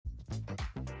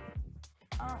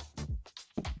Ah.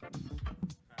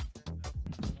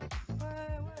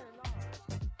 Ouais, ouais, là.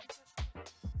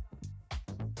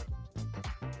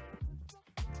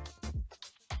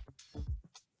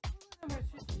 Non, mais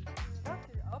si, là,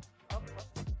 c'est hop, hop, hop.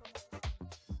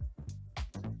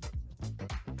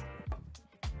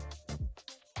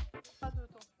 Pas de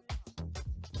t'enfuir.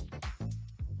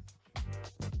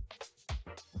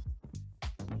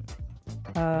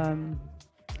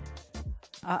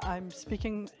 I'm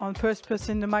speaking on first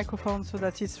person in the microphone so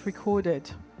that it's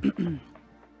recorded.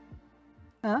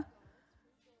 Huh?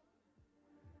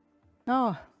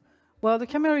 No. Well, the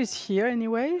camera is here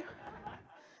anyway.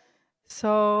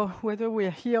 So whether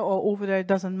we're here or over there, it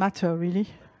doesn't matter really.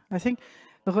 I think.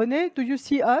 René, do you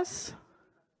see us?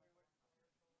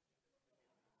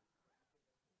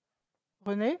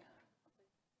 René?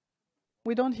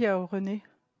 We don't hear René.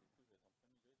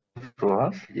 For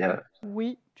us, yeah.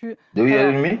 Oui, tu. Do you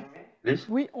Alors, hear me, please?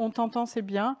 oui, on t'entend, c'est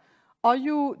bien. Are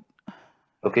you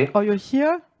Okay.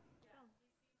 here?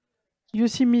 You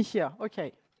see me here.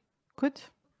 Okay. Good.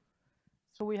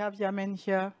 So we have Yamen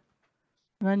here.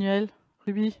 Emmanuel,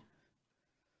 Ruby.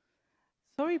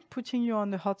 Sorry putting you on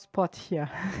the hot spot here.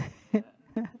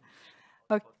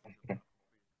 Okay.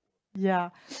 Yeah.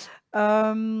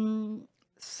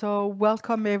 So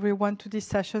welcome everyone to this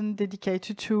session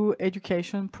dedicated to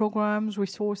education programs,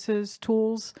 resources,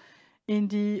 tools in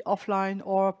the offline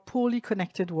or poorly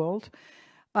connected world.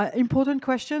 Important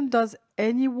question, does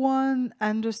anyone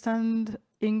understand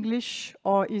English,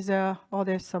 or are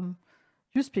there some,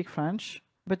 you speak French,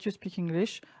 but you speak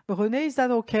English. René, is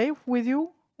that okay with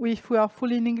you if we are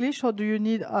fully in English, or do you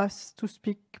need us to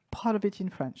speak part of it in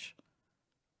French?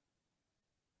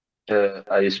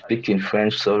 I speak in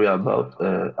French. Sorry about.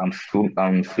 I'm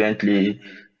fluently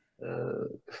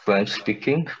French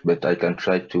speaking, but I can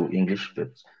try to English, but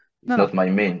it's not my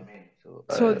main.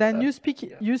 So then you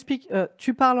speak.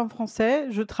 Tu parles en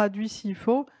français, je traduis s'il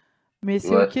faut, mais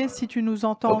c'est ouais. ok si tu nous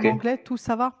entends en anglais, tout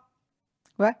ça va?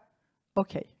 Ouais.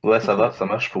 Ok. Ouais, ça va, ça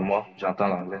marche pour moi. J'entends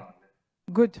l'anglais.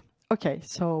 Good. Okay,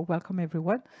 so welcome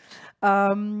everyone.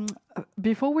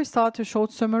 Before we start a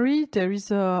short summary, there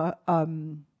is a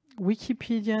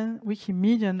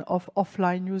Wikimedian of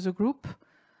offline user group.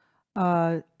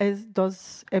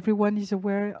 Does everyone is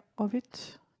aware of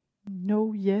it?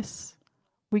 No, yes.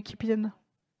 Wikimedian.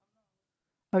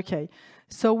 Okay,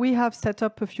 so we have set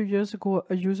up a few years ago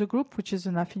a user group, which is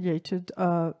an affiliated,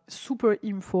 super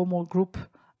informal group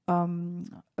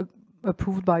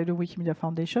approved by the Wikimedia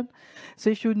Foundation. So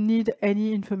if you need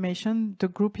any information, the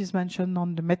group is mentioned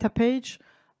on the meta page.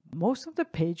 Most of the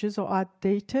pages are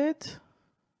outdated.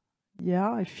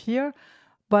 Yeah, I fear.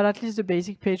 But at least the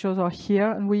basic pages are here,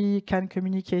 and we can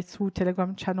communicate through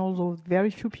Telegram channels, or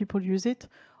very few people use it,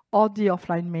 or the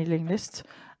offline mailing list.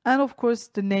 And of course,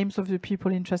 the names of the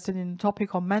people interested in the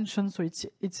topic are mentioned, so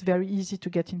it's very easy to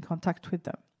get in contact with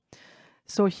them.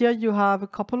 So here you have a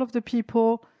couple of the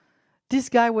people. This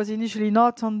guy was initially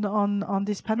not on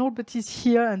this panel, but he's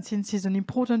here, and since he's an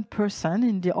important person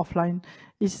in the offline,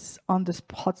 is on the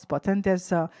hotspot. And there's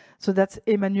so that's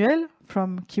Emmanuel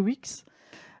from Kiwix.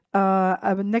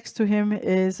 Next to him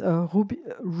is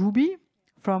Ruby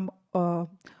from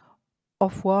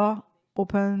Ofwa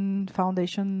Open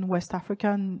Foundation West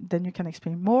Africa, and then you can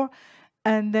explain more.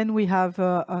 And then we have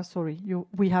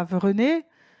we have René.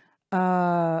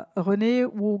 René,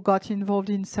 who got involved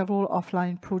in several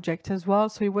offline projects as well.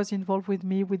 So he was involved with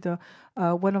me with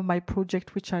one of my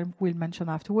projects, which I will mention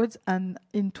afterwards. And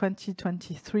in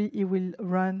 2023, he will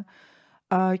run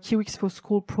Kiwix for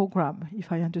School program,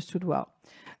 if I understood well.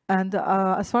 And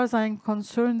as far as I'm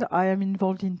concerned, I am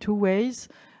involved in two ways.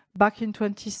 Back in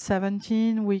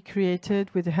 2017, we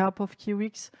created, with the help of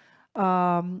Kiwix,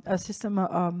 a system,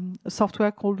 a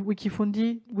software called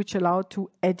Wikifundi, which allowed to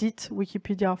edit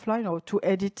Wikipedia offline, or to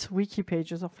edit wiki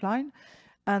pages offline.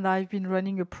 And I've been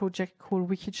running a project called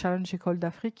Wiki Challenge École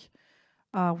d'Afrique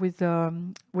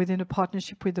within a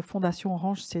partnership with the Fondation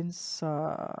Orange since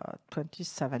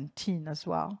 2017 as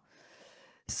well.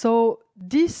 So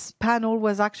this panel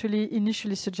was actually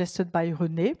initially suggested by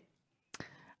René.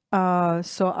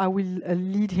 So I will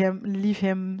leave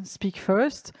him speak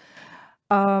first.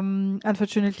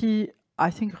 Unfortunately,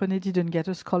 I think René didn't get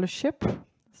a scholarship,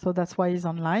 so that's why he's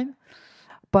online.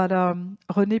 But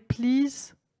René,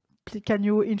 please, can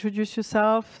you introduce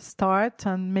yourself, start,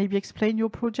 and maybe explain your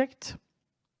project?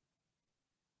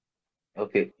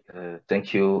 Okay,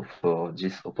 thank you for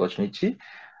this opportunity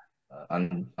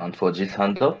and for this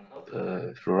handout,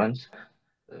 Florence.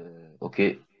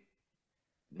 Okay,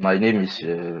 my name is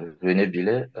René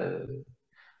Billet,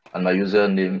 and my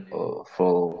username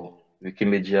for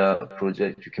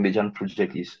Wikimedian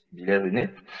project is René.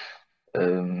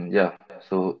 Yeah,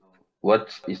 so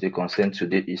what is the concern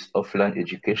today is offline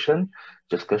education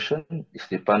discussion. Is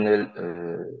the panel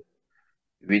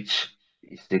which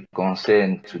is the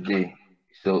concern today.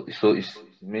 So it's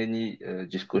many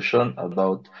discussion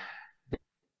about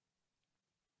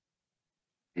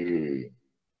the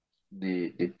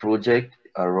the project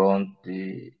around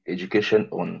the education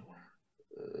on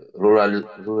rural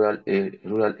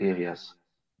areas.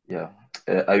 Yeah,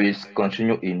 I will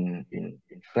continue in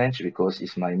French because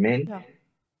it's my main. Yeah.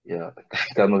 Yeah,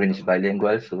 Cameroon is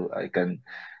bilingual, so I can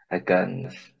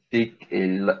speak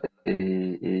a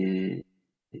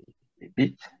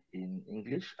bit in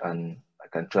English, and I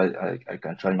can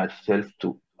try myself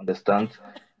to understand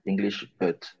English,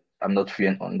 but I'm not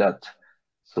fluent on that.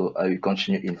 So I will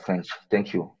continue in French.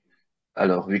 Thank you.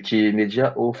 Alors,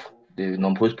 Wikimedia offre de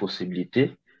nombreuses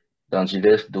possibilités dans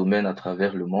divers domaines à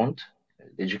travers le monde.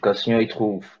 L'éducation y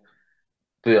trouve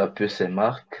peu à peu ses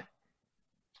marques.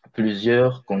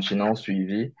 Plusieurs continents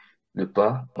suivis le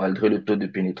pas, malgré le taux de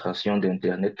pénétration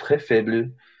d'Internet très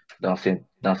faible dans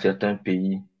certains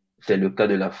pays. C'est le cas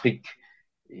de l'Afrique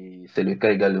et c'est le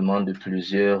cas également de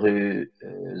plusieurs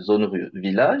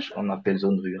villages, on appelle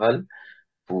zones rurales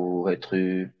pour être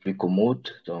plus commode.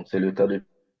 Donc, c'est le cas de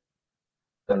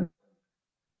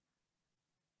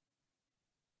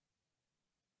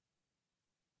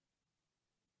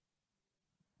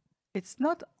It's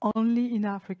not only in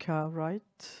Africa, right?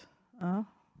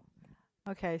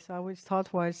 Okay, so I will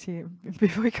start while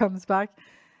before he comes back.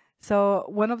 So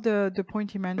one of the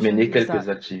point he mentioned mener is quelques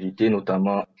that activités,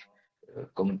 notamment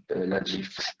comme la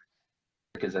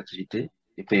quelques activités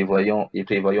et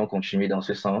prévoyons continuer dans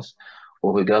ce sens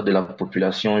au regard de la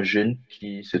population jeune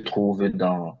qui se trouve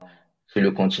sur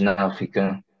le continent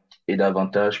africain et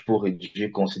davantage pour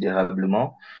réduire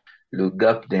considérablement le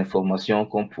gap d'information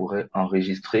qu'on pourrait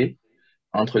enregistrer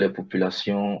entre les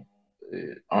populations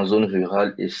en zone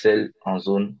rurale et celles en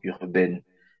zone urbaine.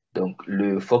 Donc,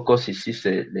 le focus ici,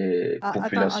 c'est les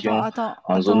populations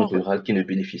en zone rurale qui ne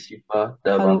bénéficient pas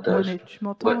Allô, davantage. René, tu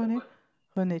m'entends, Ouais. René?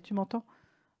 René, tu m'entends?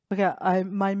 Okay,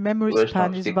 my memory Ouais,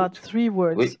 span is about 3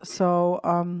 words, oui. so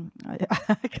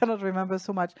I cannot remember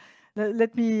so much.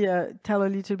 Let me tell a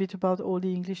little bit about all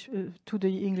the English to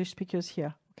the English speakers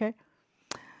here. Okay,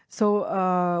 so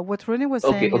what René was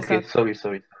saying is that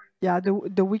sorry. yeah,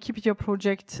 the Wikipedia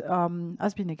project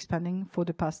has been expanding for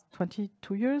the past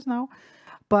 22 years now,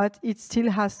 but it still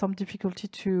has some difficulty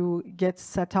to get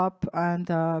set up and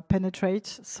penetrate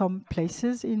some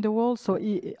places in the world. So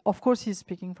of course he's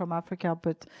speaking from Africa,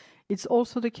 but it's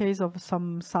also the case of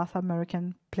some South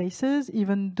American places,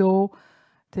 even though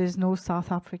there's no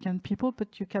South African people,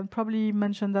 but you can probably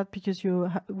mention that because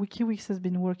WikiWix has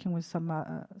been working with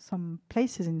some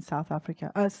places in South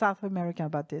America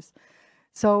about this.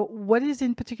 So what is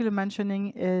in particular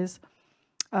mentioning is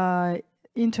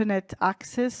internet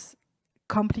access,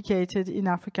 complicated in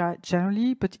Africa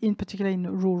generally, but in particular in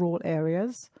rural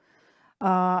areas.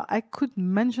 I could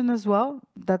mention as well,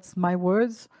 that's my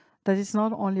words, that it's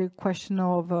not only a question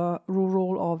of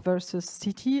rural or versus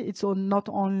city, it's not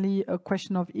only a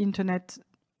question of internet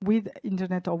with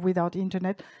internet or without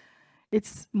internet.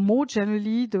 It's more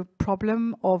generally the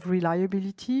problem of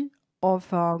reliability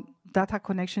of data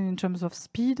connection in terms of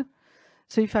speed.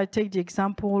 So if I take the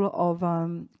example of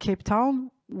Cape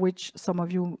Town, which some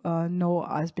of you know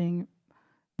as being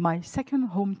my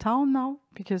second hometown now,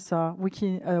 because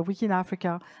Wiki in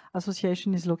Africa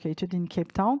Association is located in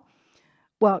Cape Town.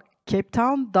 Well, Cape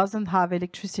Town doesn't have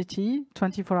electricity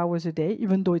 24 hours a day,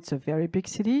 even though it's a very big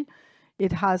city.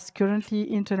 It has currently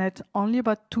internet only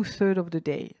about 2/3 of the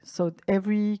day. So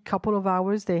every couple of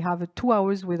hours, they have 2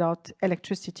 hours without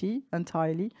electricity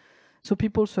entirely. So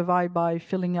people survive by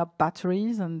filling up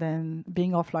batteries and then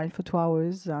being offline for 2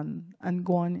 hours and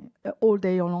going all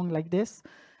day long like this.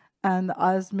 And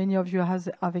as many of you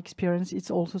have experienced,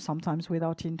 it's also sometimes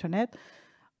without internet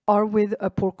or with a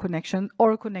poor connection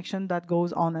or a connection that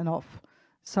goes on and off.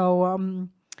 So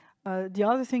the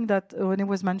other thing that René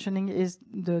was mentioning is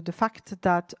the fact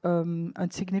that a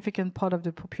significant part of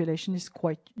the population is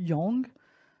quite young.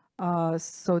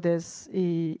 So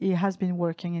he has been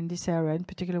working in this area, in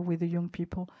particular with the young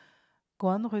people. Go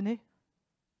on, René.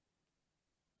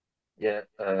 Yeah,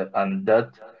 and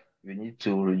that we need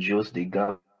to reduce the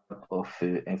gap of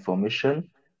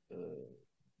information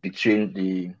between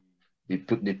the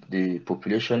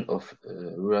population of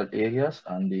rural areas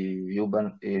and the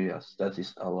urban areas. That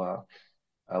is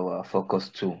our focus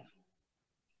too.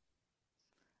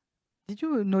 Did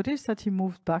you notice that he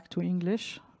moved back to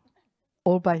English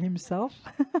all by himself?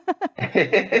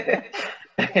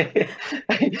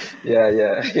 Yeah,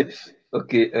 yeah.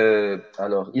 Ok,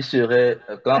 alors, il serait,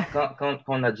 quand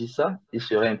on a dit ça, il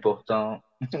serait important,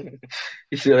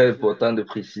 il serait important de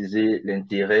préciser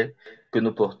l'intérêt que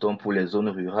nous portons pour les zones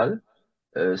rurales.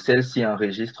 Celle-ci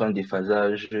enregistre un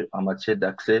déphasage en matière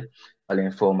d'accès à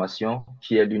l'information,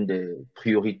 qui est l'une des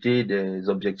priorités des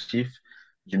objectifs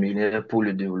du millénaire pour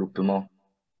le développement.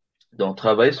 Donc,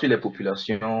 travailler sur les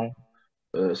populations,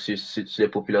 sur les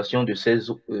populations de ces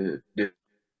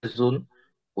zones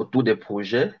autour des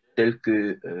projets tels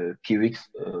que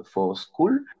Kiwix for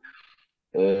School,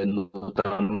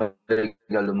 notamment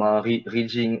également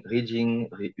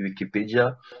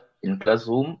Wikipédia, une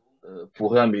Classroom,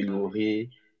 pourrait améliorer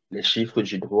les chiffres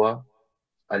du droit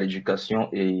à l'éducation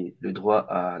et le droit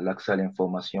à l'accès à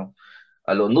l'information.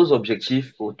 Alors, nos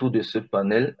objectifs autour de ce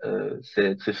panel,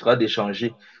 ce sera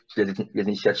d'échanger sur les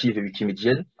initiatives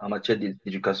wikimédiennes en matière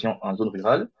d'éducation en zone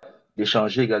rurale,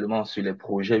 d'échanger également sur les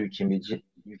projets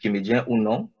wikimédiens ou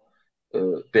non,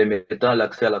 permettant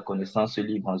l'accès à la connaissance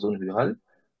libre en zone rurale,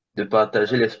 de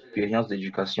partager l'expérience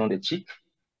d'éducation d'éthique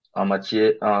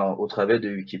au travers de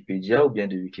Wikipédia ou bien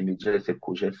de Wikimedia et ses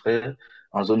projets frères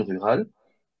en zone rurale,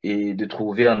 et de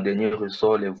trouver en dernier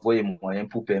ressort les voies et moyens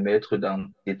pour permettre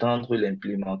d'étendre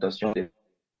l'implémentation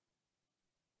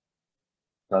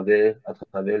à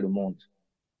travers le monde.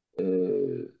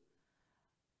 Euh,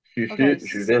 sur Okay. ce,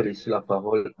 je vais laisser la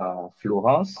parole à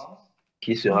Florence,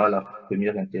 qui sera la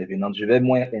première intervenante. Je vais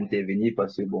moins intervenir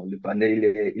parce que bon, le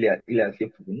panel il est assez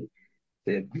fourni.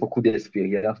 C'est beaucoup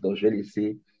d'expérience, donc je vais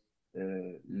laisser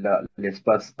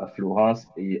l'espace à Florence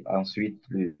et ensuite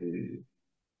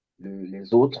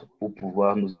les autres pour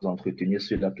pouvoir nous entretenir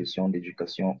sur la question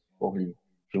d'éducation hors ligne.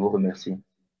 Je vous remercie.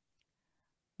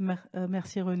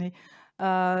 Merci, René.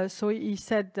 So he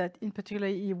said that in particular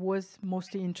he was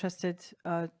mostly interested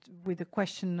with the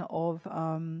question of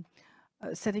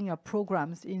setting up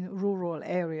programs in rural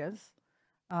areas,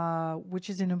 which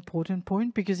is an important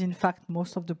point because in fact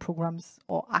most of the programs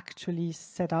are actually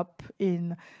set up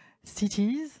in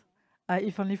cities,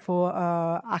 if only for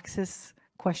access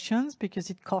questions, because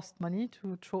it costs money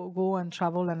to go and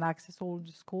travel and access all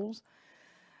the schools.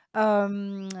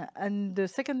 And the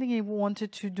second thing he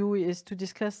wanted to do is to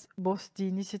discuss both the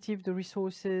initiative, the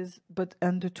resources,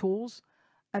 and the tools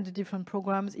and the different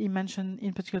programs. He mentioned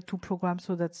in particular 2 programs,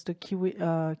 so that's the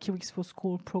Kiwix for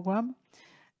School program.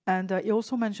 And he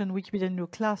also mentioned Wikimedia in your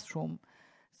classroom.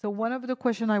 So one of the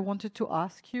questions I wanted to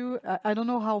ask you, I don't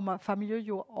know how familiar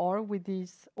you are with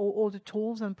these, all the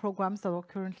tools and programs that are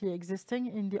currently existing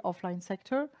in the offline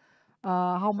sector.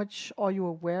 How much are you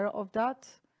aware of that?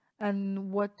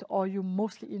 And what are you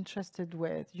mostly interested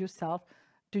with yourself?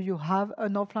 Do you have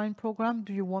an offline program?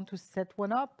 Do you want to set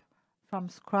one up from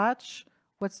scratch?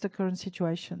 What's the current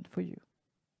situation for you?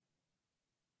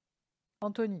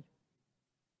 Anthony.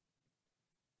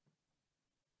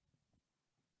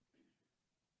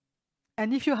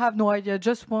 And if you have no idea,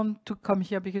 just want to come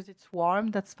here because it's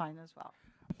warm, that's fine as well.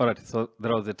 All right, so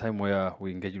there was a time where we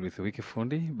engaged with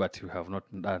Wikifundi, but we have not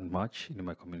done much in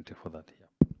my community for that.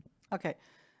 Yeah. Okay.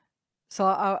 So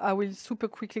I will super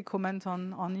quickly comment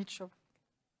on each of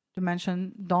the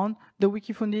mentioned done. The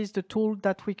Wikifundi is the tool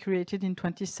that we created in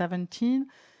 2017.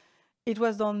 It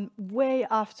was done way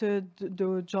after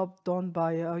the job done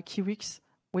by Kiwix,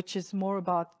 which is more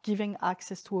about giving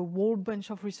access to a whole bunch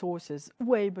of resources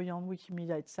way beyond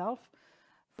Wikimedia itself.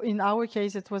 In our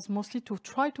case, it was mostly to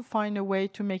try to find a way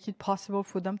to make it possible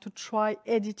for them to try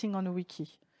editing on a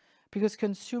wiki. Because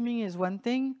consuming is one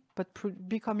thing, but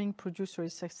becoming producer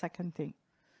is a second thing.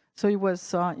 So it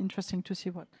was interesting to see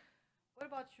what. What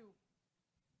about you?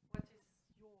 What is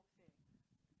your thing?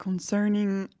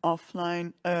 Concerning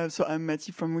offline, so I'm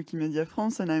Mathieu from Wikimedia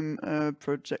France, and I'm a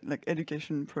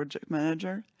education project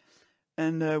manager.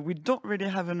 And we don't really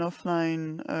have an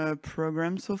offline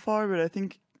program so far, but I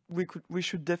think we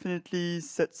should definitely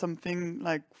set something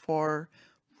like for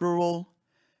rural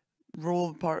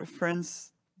part of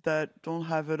France that don't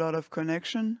have a lot of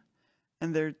connection,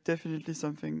 and there is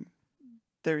something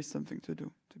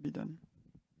to be done.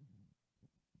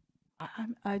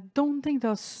 I don't think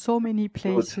there's so many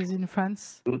places in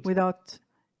France without.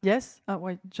 Yes?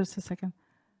 Wait, just a second.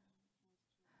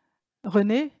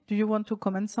 René, do you want to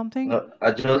comment something?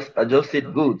 I just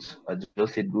said good. I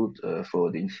just said good for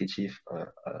the initiative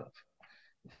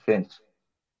France.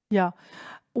 Yeah.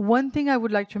 One thing I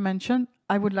would like to mention,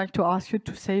 I would like to ask you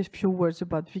to say a few words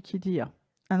about Wikidia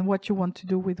and what you want to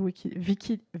do with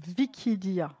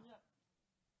Wikidia.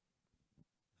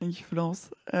 Thank you,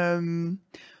 Florence.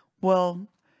 Well,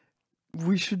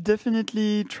 we should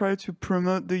definitely try to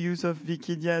promote the use of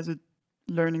Wikidia as a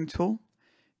learning tool.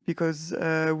 because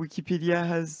Wikipedia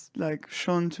has like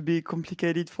shown to be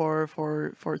complicated for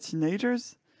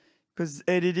teenagers, because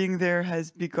editing there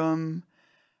has become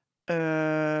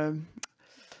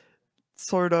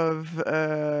sort of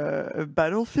a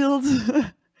battlefield.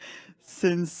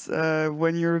 Since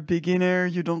when you're a beginner,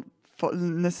 you don't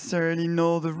necessarily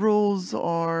know the rules,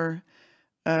 or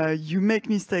you make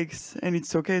mistakes, and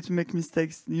it's okay to make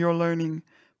mistakes. You're learning,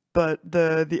 but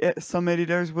some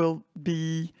editors will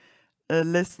be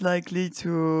less likely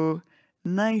to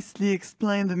nicely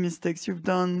explain the mistakes you've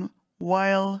done.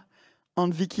 While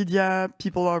on Wikipedia,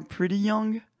 people are pretty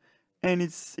young, and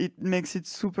it makes it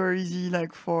super easy,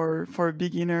 like for a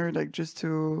beginner, like just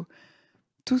to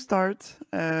start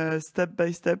step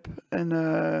by step.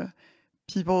 And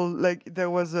people, like, there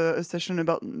was a session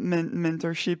about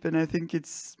mentorship, and I think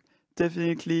it's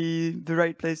definitely the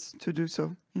right place to do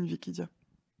so in Wikipedia.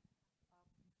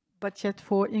 But yet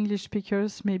for English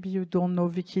speakers, maybe you don't know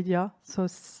Wikipedia. So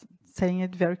saying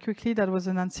it very quickly, that was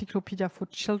an encyclopedia for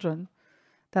children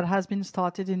that has been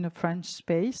started in the French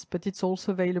space, but it's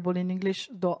also available in English,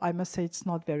 though I must say it's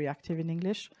not very active in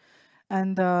English.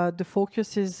 And the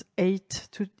focus is 8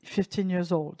 to 15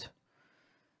 years old.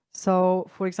 So,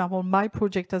 for example, my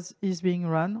project is being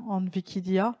run on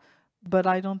Wikimedia, but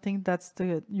I don't think that's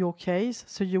your case.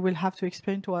 So you will have to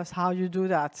explain to us how you do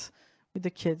that with the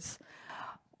kids.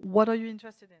 What are you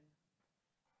interested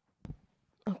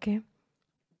in? Okay.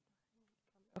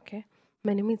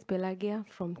 My name is Pelagia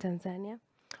from Tanzania.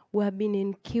 We have been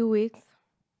in QX.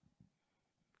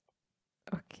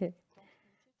 Okay.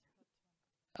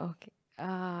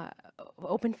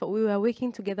 We were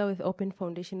working together with Open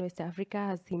Foundation West Africa,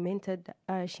 as she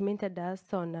mentored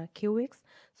us on QX.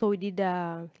 So we did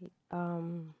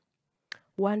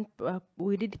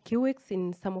we did QX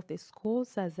in some of the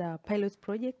schools as a pilot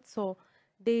project. So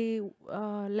they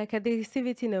they receive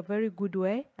it in a very good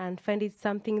way and find it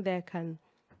something they can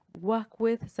work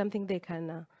with, something they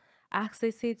can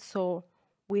access it. So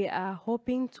we are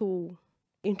hoping to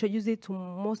introduce it to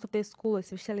most of the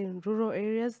schools, especially in rural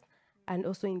areas and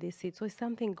also in the city. So it's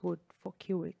something good for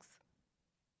QX.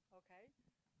 Okay.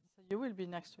 So you will be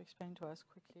next to explain to us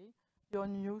quickly. You're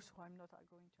new, so I'm not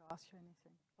going to ask you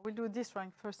anything. We'll do this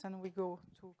rank first and we go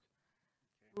to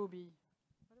Ruby.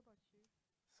 What about you?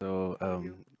 So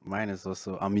mine is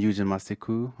also, I'm Eugene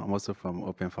Masiku. I'm also from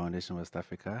Open Foundation West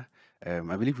Africa. I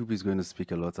believe Ruby is going to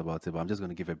speak a lot about it, but I'm just going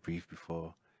to give a brief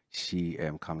before she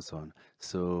comes on.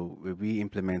 So we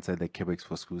implemented the Quebec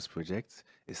for Schools project.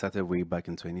 It started way back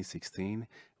in 2016,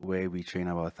 where we train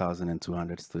about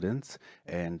 1,200 students,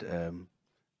 and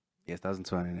yes,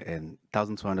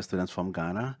 1,200 students from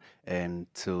Ghana. And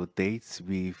to date,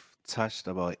 we've touched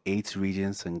about 8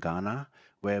 regions in Ghana,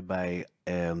 whereby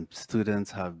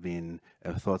students have been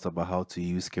thought about how to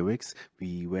use Quebec.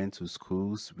 We went to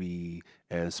schools, we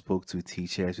spoke to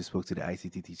teachers, we spoke to the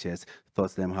ICT teachers,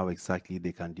 taught them how exactly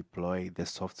they can deploy the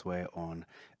software on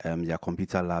their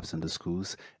computer labs in the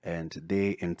schools, and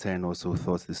they in turn also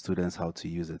taught the students how to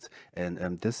use it.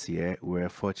 And this year, we're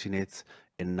fortunate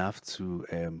enough to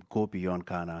go beyond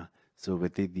Ghana. So we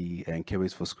did the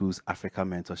Quebec for Schools Africa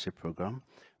Mentorship Program,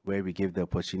 where we gave the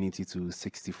opportunity to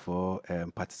 64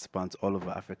 participants all over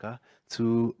Africa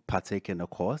to partake in a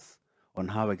course on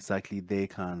how exactly they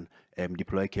can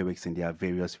deploy Quebec in their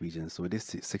various regions. So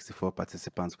these 64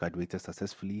 participants graduated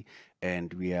successfully,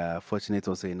 and we are fortunate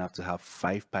also enough to have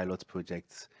 5 pilot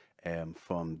projects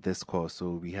from this course.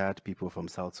 So we had people from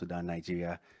South Sudan,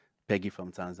 Nigeria, Peggy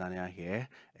from Tanzania here,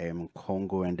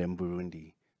 Congo, and then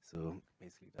Burundi. So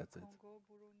basically that's it. Congo,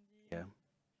 Burundi, yeah,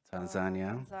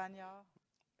 Tanzania,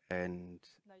 and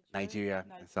Nigeria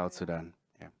and South Sudan.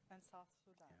 Yeah. And South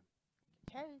Sudan.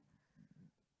 Yeah. Okay.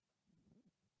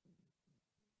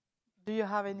 Do you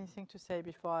have anything to say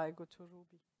before I go to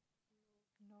Ruby?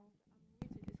 No.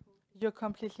 You're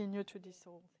completely new to this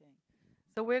whole thing.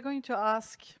 So we're going to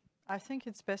ask, I think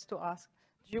it's best to ask,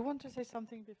 do you want to say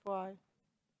something before I...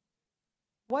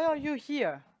 Why are you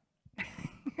here?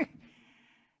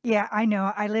 Yeah, I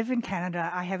know. I live in Canada.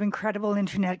 I have incredible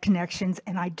internet connections,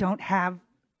 and I don't have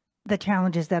the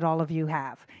challenges that all of you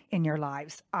have in your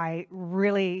lives. I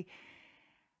really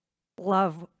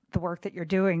love the work that you're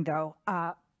doing, though.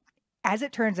 As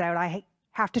it turns out, I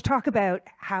have to talk about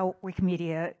how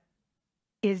Wikimedia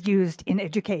is used in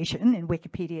education, and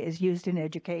Wikipedia is used in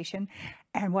education,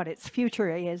 and what its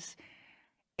future is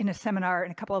in a seminar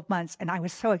in a couple of months. And I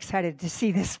was so excited to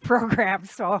see this program.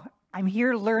 So I'm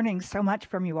here learning so much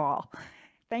from you all.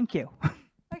 Thank you.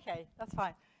 Okay, that's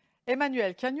fine.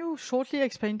 Emmanuel, can you shortly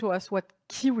explain to us what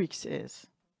Kiwix is?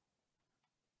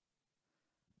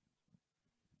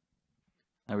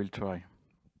 I will try.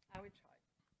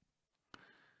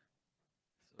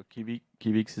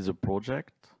 Kivix is a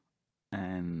project,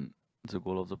 and the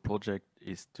goal of the project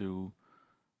is to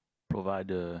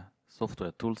provide a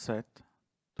software toolset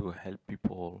to help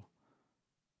people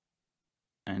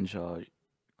enjoy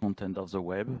content of the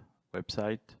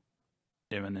website,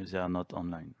 even if they are not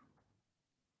online.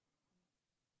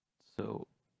 So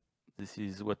this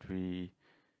is what we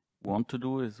want to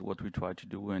do, is what we try to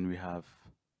do, and we have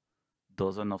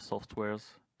dozens of softwares,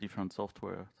 different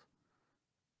softwares,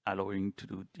 allowing to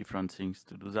do different things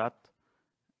to do that.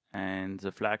 And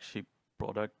the flagship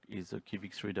product is the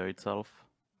Kivix reader itself,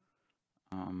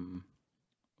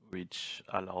 which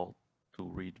allows to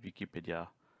read Wikipedia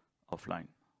offline.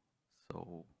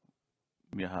 So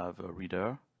we have a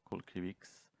reader called Kivix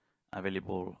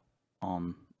available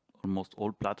on almost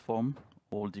all platforms,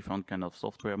 all different kind of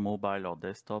software, mobile or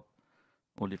desktop,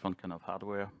 all different kind of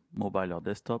hardware, mobile or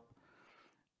desktop.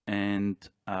 And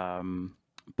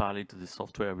parallel to the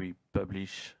software, we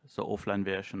publish the offline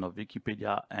version of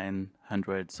Wikipedia and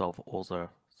hundreds of other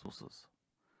sources.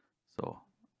 So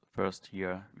first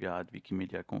year we had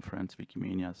Wikimedia conference,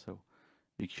 Wikimania, so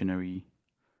Wiktionary,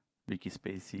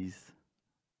 Wikispaces,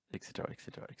 etc.,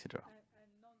 etc., etc.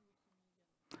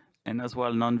 And as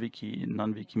well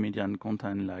non-Wikimedian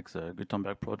content like the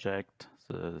Gutenberg project,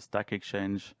 the Stack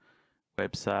Exchange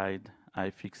website,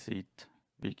 iFixit,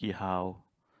 WikiHow.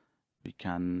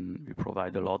 We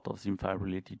provide a lot of info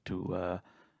related to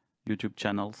YouTube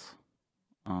channels,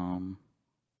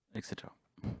 etc.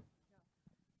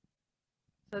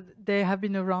 So they have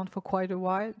been around for quite a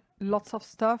while. Lots of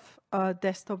stuff,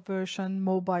 desktop version,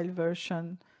 mobile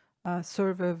version,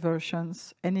 server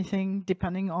versions, anything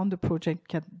depending on the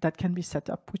project that can be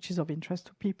set up, which is of interest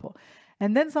to people.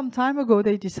 And then some time ago,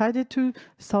 they decided to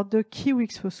start the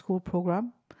Kivix for School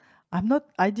program.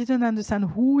 I didn't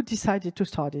understand who decided to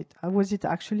start it. Was it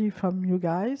actually from you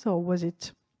guys, or was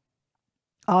it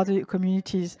other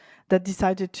communities that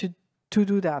decided to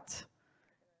do that?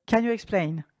 Can you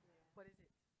explain?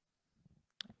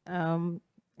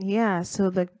 Yeah, so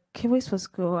the Kivix for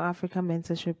School Africa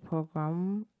Mentorship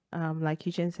Program, like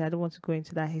Eugene said, I don't want to go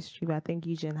into that history, but I think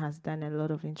Eugene has done a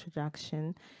lot of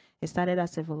introduction. It started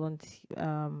as a volunteer.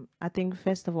 I think,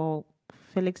 first of all,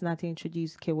 Felix Nati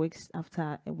introduced Kivix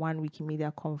after one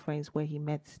Wikimedia conference where he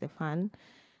met Stefan,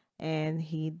 and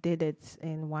he did it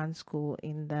in one school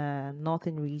in the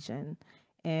northern region.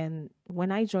 And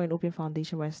when I joined Open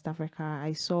Foundation West Africa,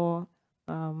 I saw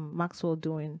Maxwell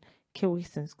doing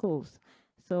Kivix in schools.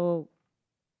 So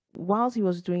whilst he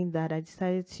was doing that, I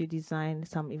decided to design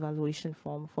some evaluation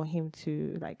form for him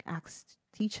to ask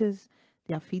teachers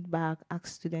their feedback, ask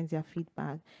students their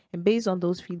feedback. And based on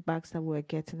those feedbacks that we're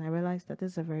getting, I realized that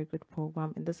this is a very good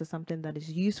program, and this is something that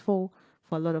is useful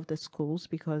for a lot of the schools,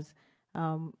 because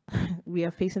we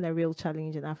are facing a real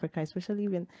challenge in Africa, especially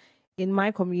even in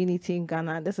my community in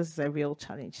Ghana. This is a real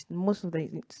challenge. Most of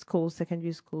the schools,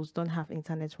 secondary schools, don't have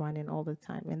internet running all the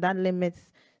time, and that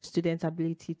limits students'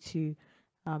 ability to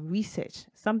research.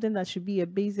 Something that should be a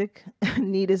basic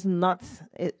need is not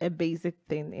a basic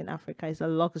thing in Africa. It's a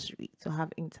luxury to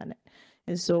have internet.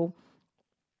 And so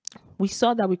we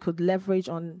saw that we could leverage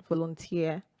on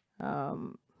volunteer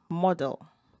model,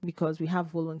 because we have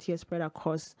volunteers spread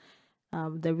across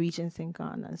the regions in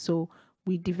Ghana. So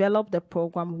we developed a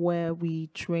program where we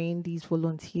train these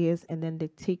volunteers, and then they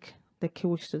take the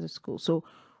Kivix to the school. So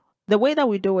the way that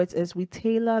we do it is we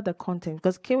tailor the content,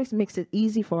 because Kivix makes it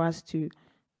easy for us to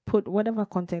put whatever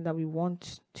content that we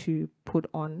want to put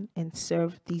on and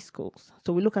serve these schools.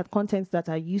 So we look at contents that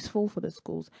are useful for the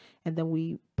schools, and then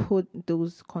we put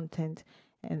those content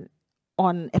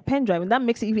on a pen drive. And that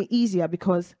makes it even easier,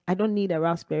 because I don't need a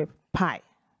Raspberry Pi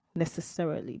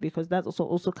necessarily, because that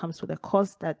also comes with a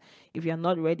cost that if you're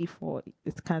not ready for,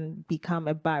 it can become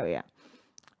a barrier.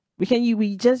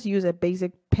 We just use a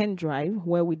basic pen drive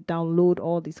where we download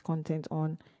all this content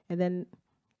on, and then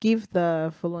give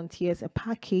the volunteers a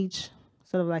package,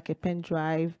 sort of like a pen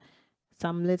drive,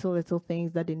 some little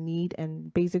things that they need,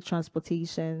 and basic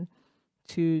transportation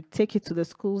to take it to the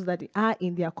schools that are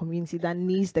in their community that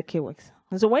needs the Kivix.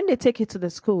 And so when they take it to the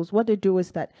schools, what they do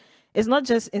is that it's not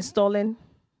just installing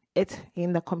it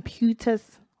in the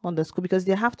computers on the school, because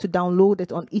they have to download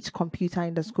it on each computer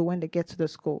in the school when they get to the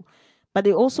school. But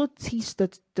they also teach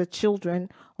the children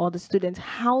or the students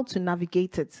how to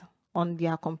navigate it on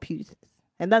their computers.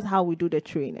 And that's how we do the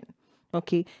training.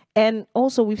 Okay. And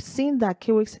also we've seen that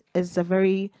Kivix is this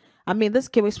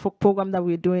Kivix program that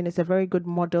we're doing is a very good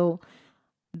model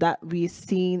that we're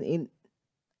seeing in,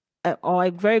 or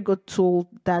a very good tool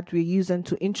that we're using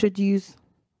to introduce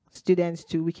students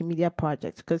to Wikimedia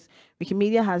projects, because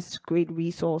Wikimedia has great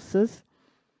resources,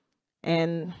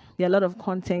 and there are a lot of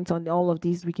content on all of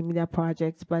these Wikimedia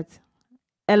projects, but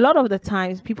a lot of the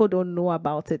times people don't know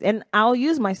about it. And I'll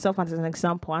use myself as an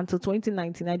example. Until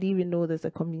 2019, I didn't even know there's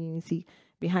a community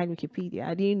behind Wikipedia.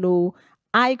 I didn't know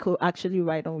I could actually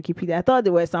write on Wikipedia. I thought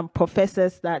there were some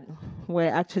professors that were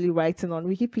actually writing on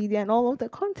Wikipedia and all of the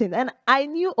content. And I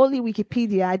knew only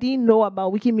Wikipedia. I didn't know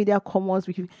about Wikimedia Commons,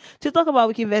 to talk about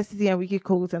Wikiversity and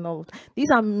Wikicodes and all of that. These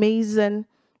are amazing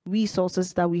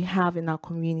resources that we have in our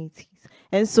communities.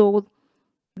 And so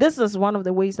this is one of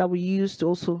the ways that we use to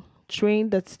also train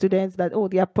the students that, oh,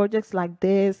 there are projects like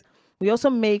this. We also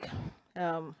make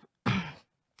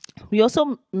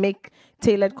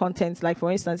tailored contents, like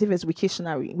for instance, if it's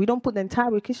Wiktionary, we don't put the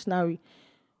entire Wiktionary.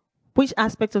 Which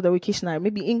aspect of the Wiktionary?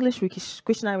 Maybe English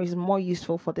Wiktionary is more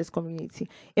useful for this community.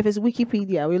 If it's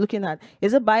Wikipedia, we're looking at,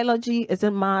 is it biology, is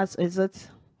it maths, is it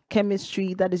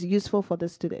chemistry that is useful for the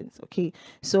students? Okay,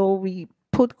 so we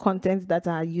put contents that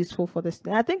are useful for the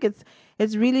students. I think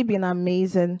it's really been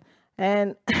amazing.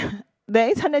 And the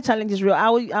internet challenge is real.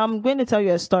 I'm going to tell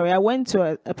you a story. I went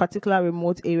to a particular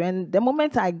remote area, and the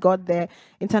moment I got there,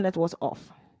 internet was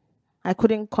off. I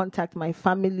couldn't contact my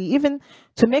family. Even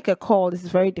to make a call is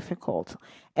very difficult.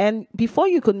 And before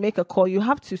you could make a call, you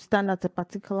have to stand at a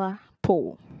particular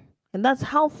pole. And that's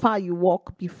how far you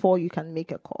walk before you can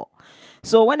make a call.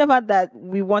 So whenever that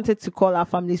we wanted to call our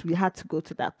families, we had to go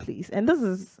to that place. And this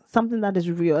is something that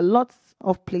is real. A lot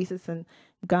of places in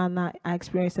Ghana are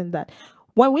experiencing that.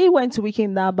 When we went to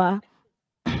Wikindaba,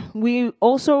 we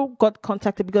also got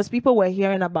contacted because people were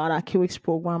hearing about our QX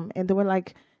program, and they were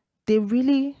like, they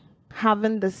really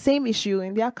having the same issue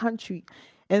in their country.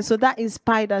 And so that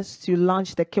inspired us to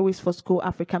launch the QX for School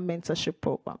Africa Mentorship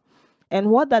Program. And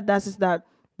what that does is that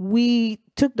we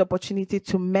took the opportunity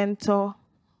to mentor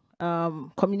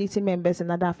community members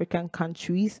in other African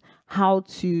countries how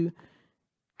to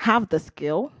have the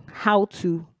skill, how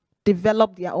to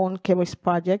develop their own chemistry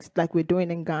projects like we're doing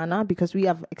in Ghana, because we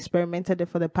have experimented it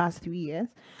for the past 3 years.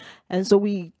 And so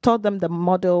we taught them the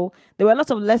model. There were lots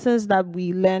of lessons that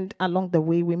we learned along the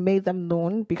way. We made them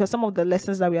known, because some of the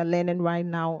lessons that we are learning right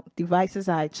now, devices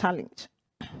are a challenge.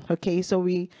 Okay, so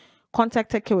we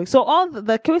contacted QX. So all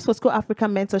the QX for School Africa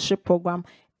Mentorship Program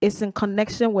is in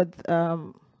connection with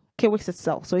QX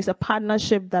itself. So it's a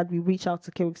partnership that we reach out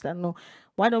to QX that know,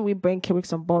 why don't we bring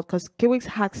QX on board? Because QX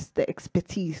has the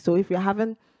expertise. So if you're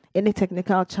having any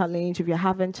technical challenge, if you're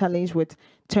having challenge with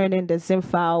turning the zip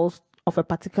files of a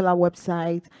particular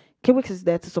website, QX is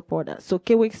there to support us. So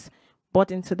QX bought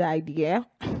into the idea.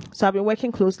 So I've been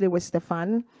working closely with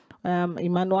Stefan.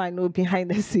 Emmanuel, I know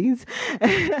behind the scenes.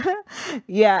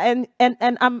 Yeah, and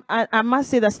I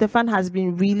must say that Stefan has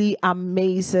been really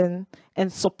amazing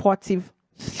and supportive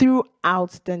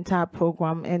throughout the entire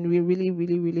program, and we're really,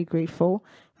 really, really grateful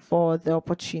for the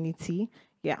opportunity.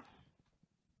 Yeah.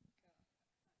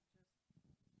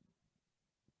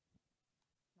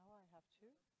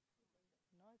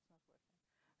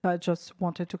 I just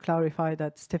wanted to clarify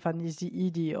that Stefan is the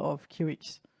ED of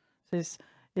QX. This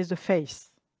is the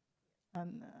face,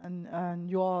 and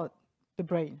you're the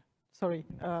brain. Sorry,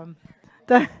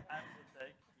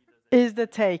 is the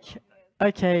take.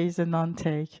 Okay, is a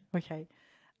non-take. Okay.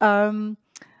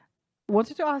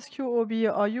 Wanted to ask you, Obi,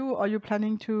 are you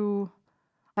planning to?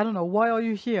 I don't know. Why are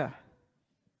you here?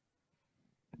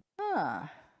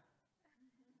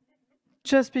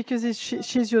 Just because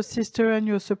she's your sister and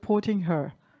you're supporting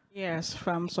her. Yes,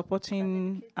 from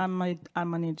supporting. I'm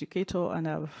an educator, and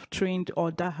I've trained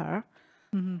under her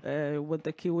with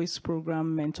the QX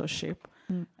program mentorship.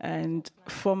 And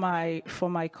for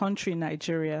my country,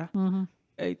 Nigeria,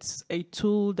 it's a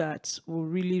tool that will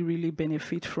really, really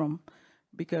benefit from,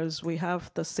 because we have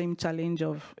the same challenge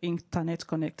of internet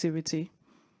connectivity,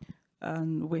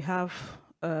 and we have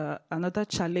another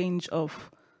challenge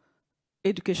of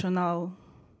educational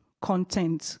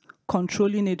content,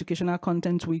 controlling educational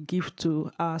content we give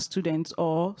to our students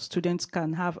or students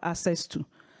can have access to.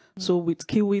 So with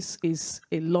QX is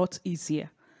a lot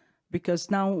easier, because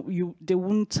now they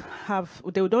don't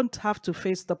have to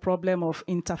face the problem of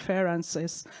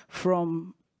interferences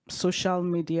from social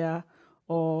media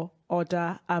or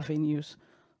other avenues.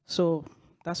 So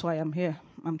that's why I'm here.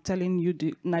 I'm telling you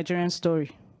the Nigerian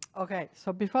story. Okay,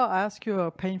 so before I ask you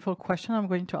a painful question, I'm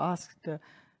going to ask the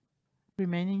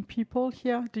remaining people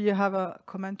here. Do you have a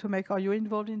comment to make? Are you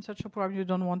involved in such a program? You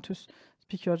don't want to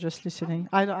speak, you're just listening.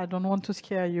 I don't want to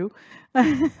scare you.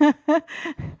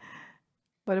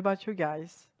 What about you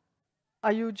guys?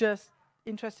 Are you just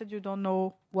interested? You don't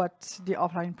know what the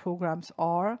offline programs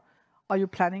are? Are you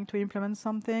planning to implement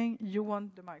something? You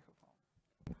want the microphone.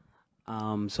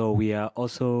 So we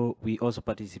also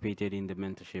participated in the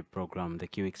mentorship program, the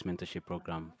QX mentorship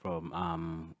program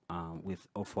from with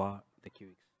OFWA, the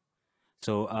QX.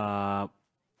 So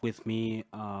with me,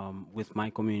 with my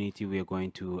community, we are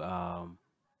going to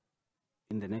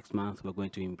in the next month we're going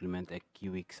to implement a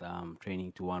QX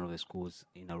training to one of the schools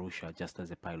in Arusha, just as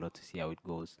a pilot to see how it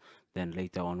goes. Then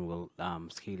later on we'll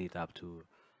scale it up to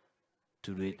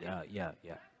do it. Yeah.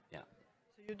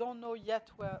 So you don't know yet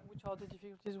which are the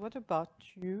difficulties. What about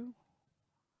you?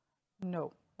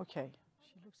 No. Okay.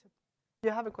 She looks at.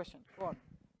 You have a question. Go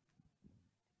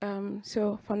on.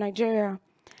 So for Nigeria,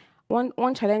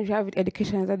 one challenge we have with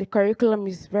education is that the curriculum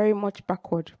is very much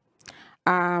backward.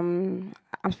 I'm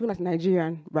speaking as a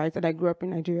Nigerian, right? And I grew up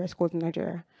in Nigeria, schools in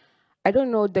Nigeria. I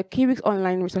don't know the QX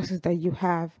online resources that you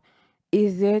have.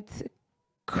 Is it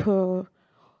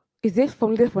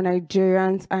formulated for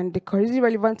Nigerians and is it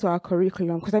relevant to our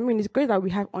curriculum? Because I mean, it's great that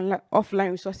we have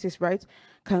offline resources, right?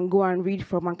 Can go and read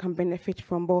from and can benefit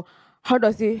from, but how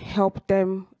does it help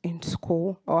them in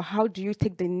school? Or how do you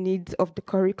take the needs of the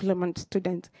curriculum and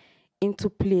students into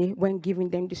play when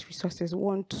giving them these resources?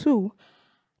 1, 2,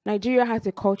 Nigeria has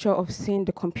a culture of seeing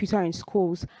the computer in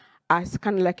schools as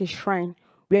kind of like a shrine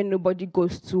where nobody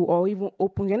goes to or even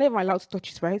opens. You're never allowed to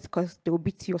touch it, right? Because they will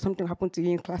beat you or something will happen to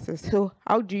you in classes. So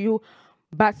how do you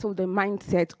battle the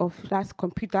mindset of that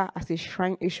computer as a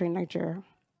shrine issue in Nigeria?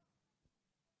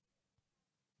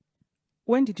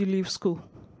 When did you leave school?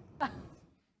 I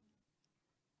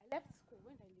left school.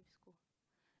 When did I leave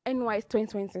school? NY is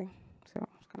 2020. So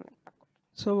it's kind of like backward.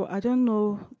 So I don't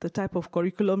know the type of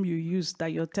curriculum you use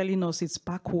that you're telling us it's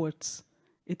backwards.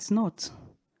 It's not.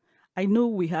 I know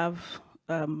we have,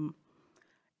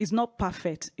 it's not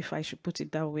perfect, if I should put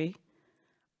it that way.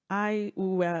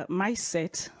 My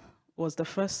set was the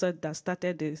first set that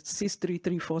started the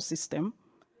 6334 system.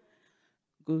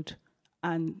 Good.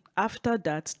 And after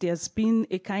that, there's been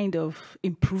a kind of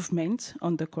improvement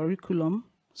on the curriculum.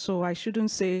 So I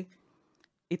shouldn't say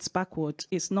it's backward.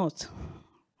 It's not.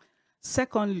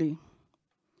 Secondly,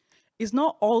 it's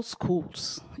not all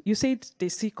schools. You said they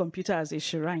see computer as a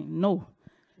shrine. No.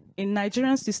 In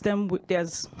Nigerian system,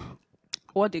 there's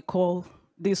what they call,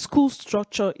 the school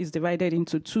structure is divided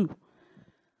into 2,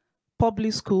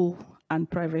 public school and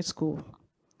private school.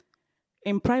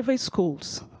 In private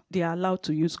schools, they are allowed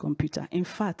to use computer. In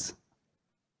fact,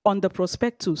 on the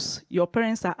prospectus, your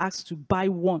parents are asked to buy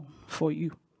one for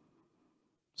you.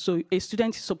 So a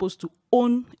student is supposed to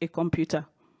own a computer.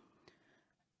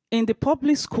 In the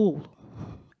public school,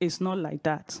 it's not like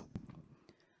that.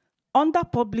 Under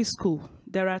public school,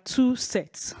 there are 2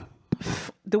 sets,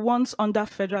 the ones under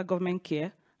federal government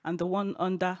care and the one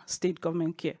under state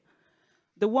government care.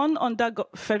 The one under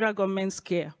federal government's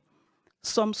care,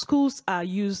 some schools are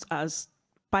used as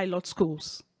pilot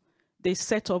schools. They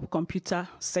set up computer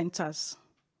centers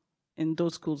in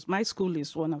those schools. My school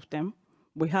is one of them.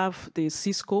 We have the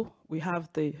Cisco, we have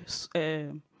the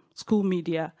school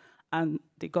media and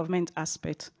the government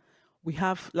aspect. We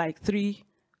have like 3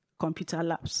 computer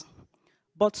labs.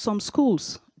 But some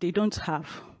schools, they don't have.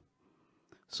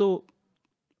 So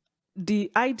the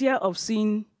idea of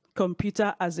seeing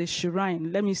computer as a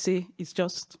shrine, let me say, is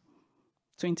just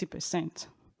 20%.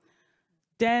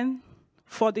 Then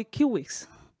for the QX,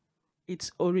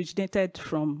 it's originated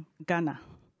from Ghana,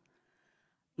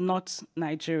 not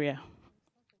Nigeria.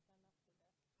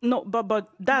 No,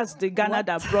 but that's the Ghana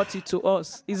that brought it to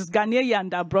us. It's Ghanaian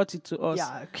that brought it to us.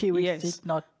 Yeah, Kiwi yes. did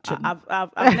not.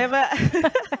 I've never,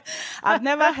 I've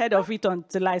never heard of it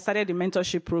until I started the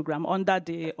mentorship program under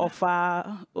the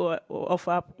offer.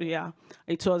 Yeah,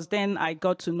 it was then I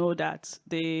got to know that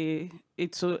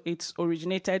it's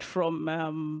originated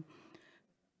from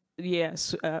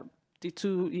the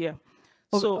 2 yeah.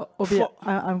 So Obi,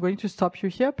 I'm going to stop you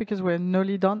here because we're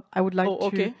nearly done. I would like to.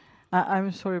 Okay.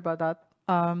 I'm sorry about that.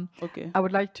 Okay. I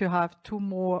would like to have two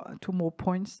more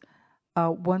points,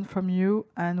 one from you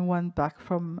and one back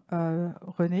from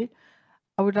René.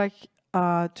 I would like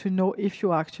to know if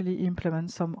you actually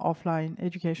implement some offline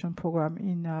education program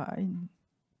in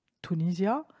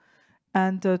Tunisia.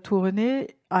 And to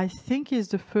René, I think he's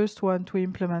the first one to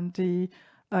implement the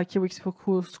QX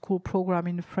for School program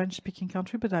in a French-speaking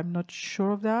country, but I'm not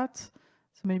sure of that.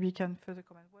 So maybe you can further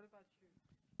comment. What about you?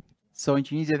 So in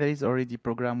Tunisia, there is already a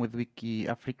program with Wiki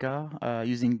Africa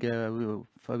using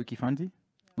Wikimedia.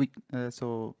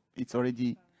 So it's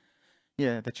already,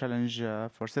 the challenge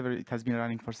it has been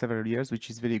running for several years, which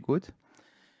is very good.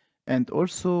 And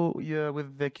also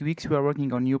with the QX, we are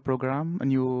working on a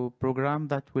new program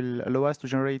that will allow us to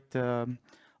generate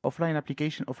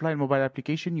offline mobile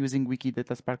application using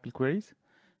Wikidata Sparkle queries.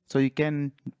 So you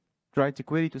can write a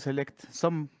query to select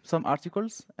some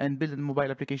articles and build a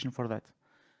mobile application for that.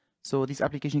 So this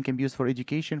application can be used for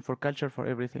education, for culture, for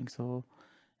everything. So,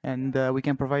 and we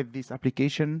can provide this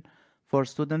application for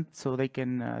students so they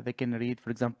can read, for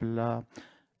example,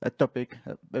 a topic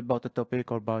about a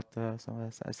topic or about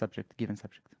a subject, given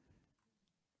subject.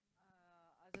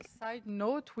 As a side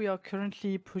note, we are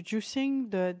currently producing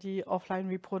the offline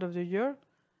report of the year.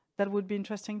 That would be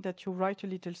interesting that you write a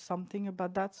little something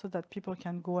about that so that people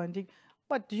can go and dig.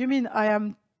 What do you mean? I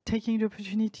am taking the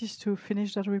opportunities to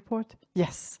finish that report?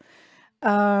 Yes.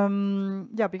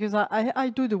 Yeah, because I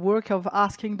do the work of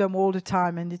asking them all the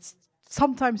time, and it's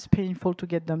sometimes painful to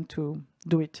get them to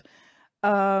do it.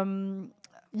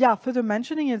 Yeah, further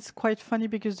mentioning, it's quite funny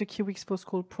because the Kiwix for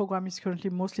School program is currently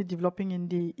mostly developing in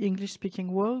the English-speaking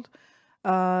world.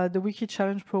 The Wiki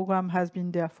Challenge program has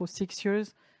been there for 6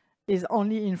 years, is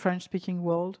only in French-speaking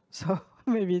world, so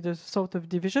maybe there's sort of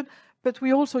division. But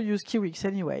we also use Kiwix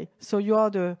anyway, so you are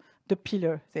the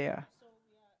pillar there.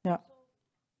 Yeah.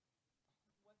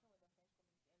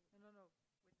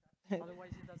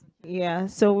 Yeah,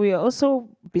 so we also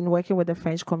been working with the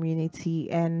French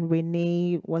community, and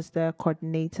Renee was the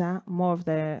coordinator, more of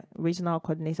the regional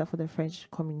coordinator for the French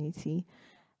community.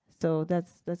 So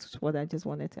that's what I just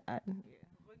wanted to add.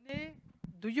 Renee,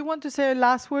 do you want to say a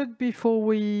last word before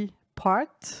we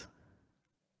part?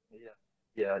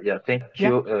 Yeah. Thank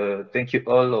you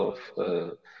all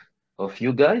of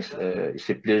you guys. It's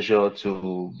a pleasure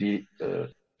to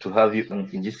have you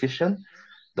in this session.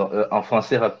 Donc, en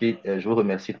français rapide, je vous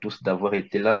remercie tous d'avoir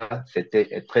été là.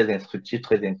 C'était très instructif,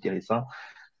 très intéressant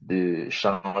de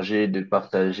changer, de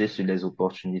partager sur les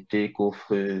opportunités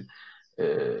qu'offre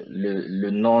le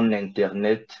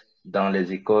non-Internet dans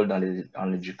les écoles, dans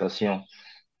l'éducation.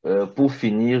 Pour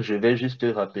finir, je vais juste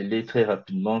rappeler très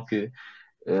rapidement que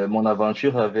mon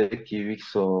aventure avec Kiwix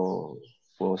for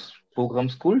Program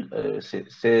School,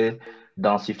 c'est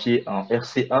densifié en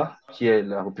RCA, qui est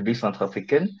la République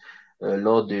centrafricaine,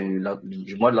 lors du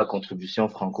mois de la contribution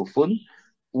francophone,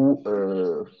 où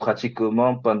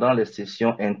pratiquement pendant les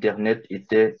sessions, Internet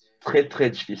était très,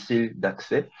 très difficile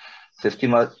d'accès. C'est ce qui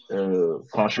m'a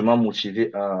franchement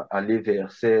motivé à aller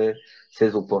vers ces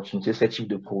opportunités, ces types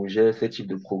de projets, ces types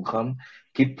de programmes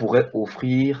qui pourraient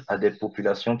offrir à des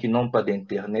populations qui n'ont pas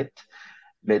d'Internet,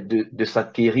 mais de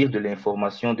s'acquérir de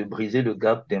l'information, de briser le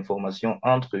gap d'information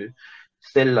entre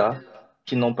celles-là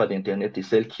qui n'ont pas d'Internet et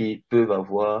celles qui peuvent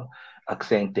avoir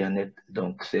accès à Internet.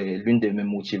 Donc, c'est l'une de mes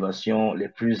motivations les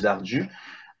plus ardues,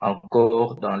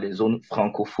 encore dans les zones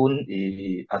francophones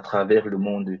et à travers le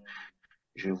monde.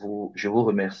 Je vous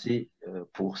remercie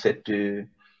pour cette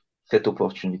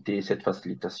opportunité, cette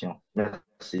facilitation.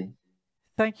 Merci.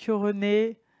 Thank you,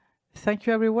 René. Thank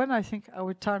you, everyone. I think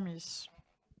our time is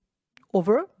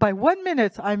over by 1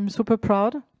 minute. I'm super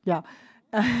proud. Yeah.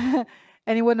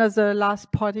 Anyone has a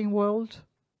last parting word?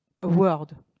 A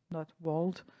word, not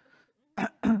world.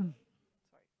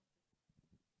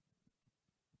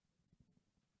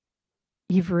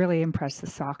 You've really impressed the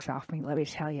socks off me, let me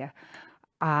tell you.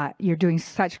 You're doing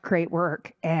such great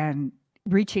work and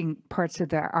reaching parts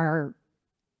of our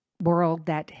world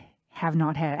that have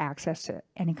not had access to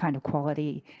any kind of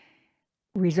quality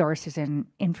resources and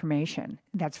information.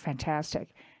 That's fantastic.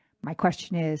 My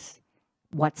question is,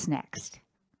 what's next?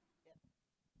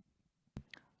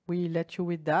 We let you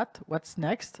with that. What's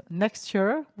next? Next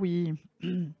year, we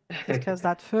discuss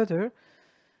that further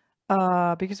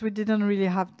because we didn't really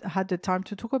had the time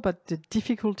to talk about the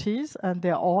difficulties, and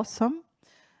there are some,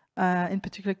 in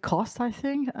particular cost, I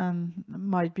think,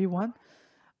 might be one.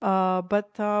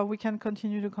 But we can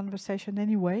continue the conversation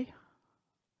anyway.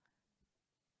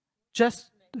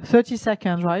 Just 30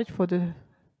 seconds, right, for the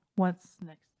what's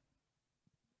next.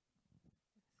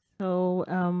 So,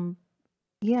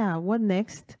 yeah, what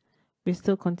next? We're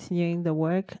still continuing the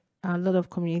work. A lot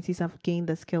of communities have gained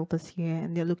the skill this year,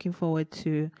 and they're looking forward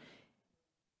to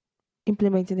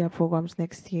implementing their programs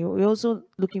next year. We're also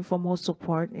looking for more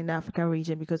support in the African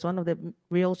region, because one of the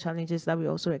real challenges that we're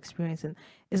also experiencing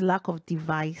is lack of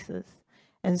devices.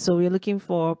 And so we're looking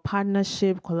for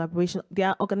partnership, collaboration. There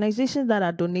are organizations that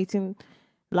are donating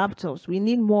laptops. We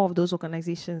need more of those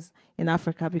organizations in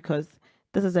Africa, because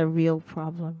this is a real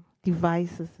problem.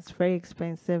 Devices, it's very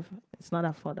expensive. It's not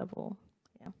affordable.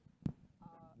 Yeah.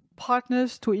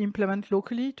 Partners to implement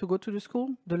locally, to go to the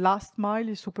school. The last mile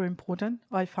is super important.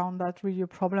 I found that really a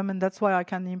problem, and that's why I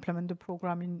can implement the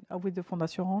program with the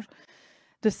Fondation Orange.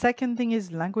 The second thing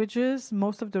is languages.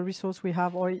 Most of the resources we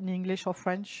have are in English or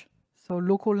French. So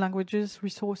local languages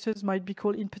resources might be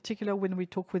cool, in particular when we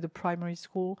talk with the primary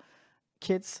school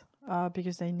kids.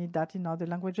 because they need that in other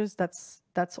languages.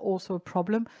 That's also a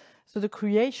problem. So the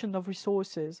creation of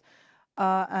resources,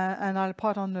 and I'll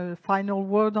put on the final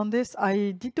word on this.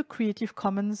 I did the Creative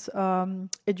Commons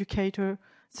educator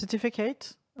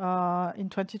certificate in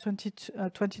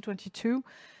 2022,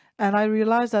 and I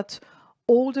realized that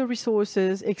all the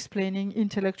resources explaining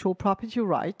intellectual property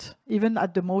right, even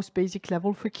at the most basic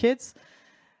level for kids,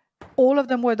 all of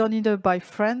them were done either by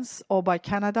France or by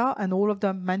Canada, and all of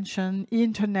them mention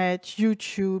internet,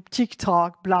 YouTube,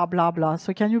 TikTok, blah, blah, blah.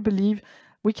 So can you believe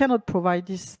we cannot provide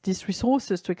these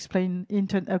resources to explain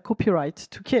copyright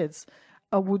to kids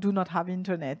who do not have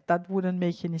internet? That wouldn't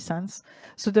make any sense.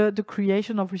 So the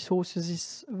creation of resources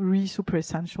is really super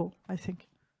essential, I think.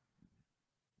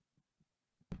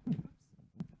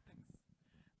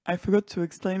 I forgot to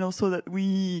explain also that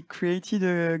we created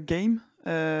a game,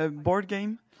 board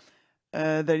game,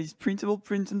 that is printable,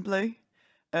 print and play.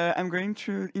 I'm going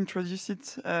to introduce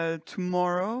it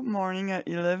tomorrow morning at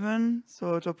 11,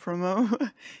 so auto promo,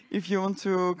 if you want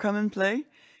to come and play.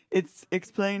 It's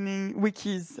explaining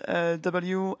wikis,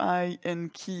 W-I-N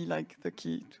key, like the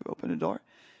key to open a door.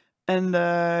 And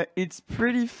it's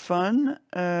pretty fun.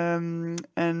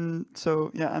 And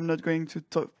so, yeah, I'm not going to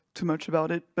talk too much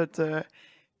about it, but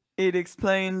it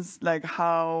explains like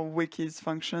how wikis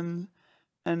function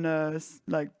and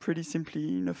like pretty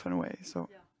simply in a fun way. So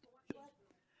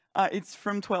it's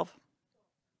from 12.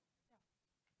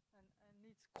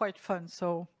 And it's quite fun.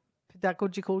 So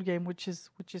pedagogical game, which is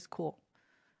cool.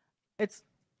 It's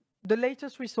the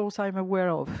latest resource I'm aware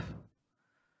of.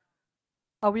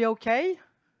 Are we okay?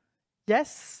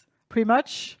 Yes, pretty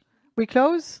much. We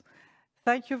close.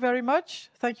 Thank you very much.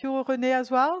 Thank you, René,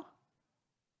 as well.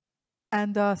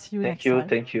 And see you next time.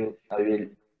 Thank you. I will.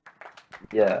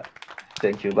 Yeah.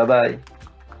 Thank you. Bye-bye.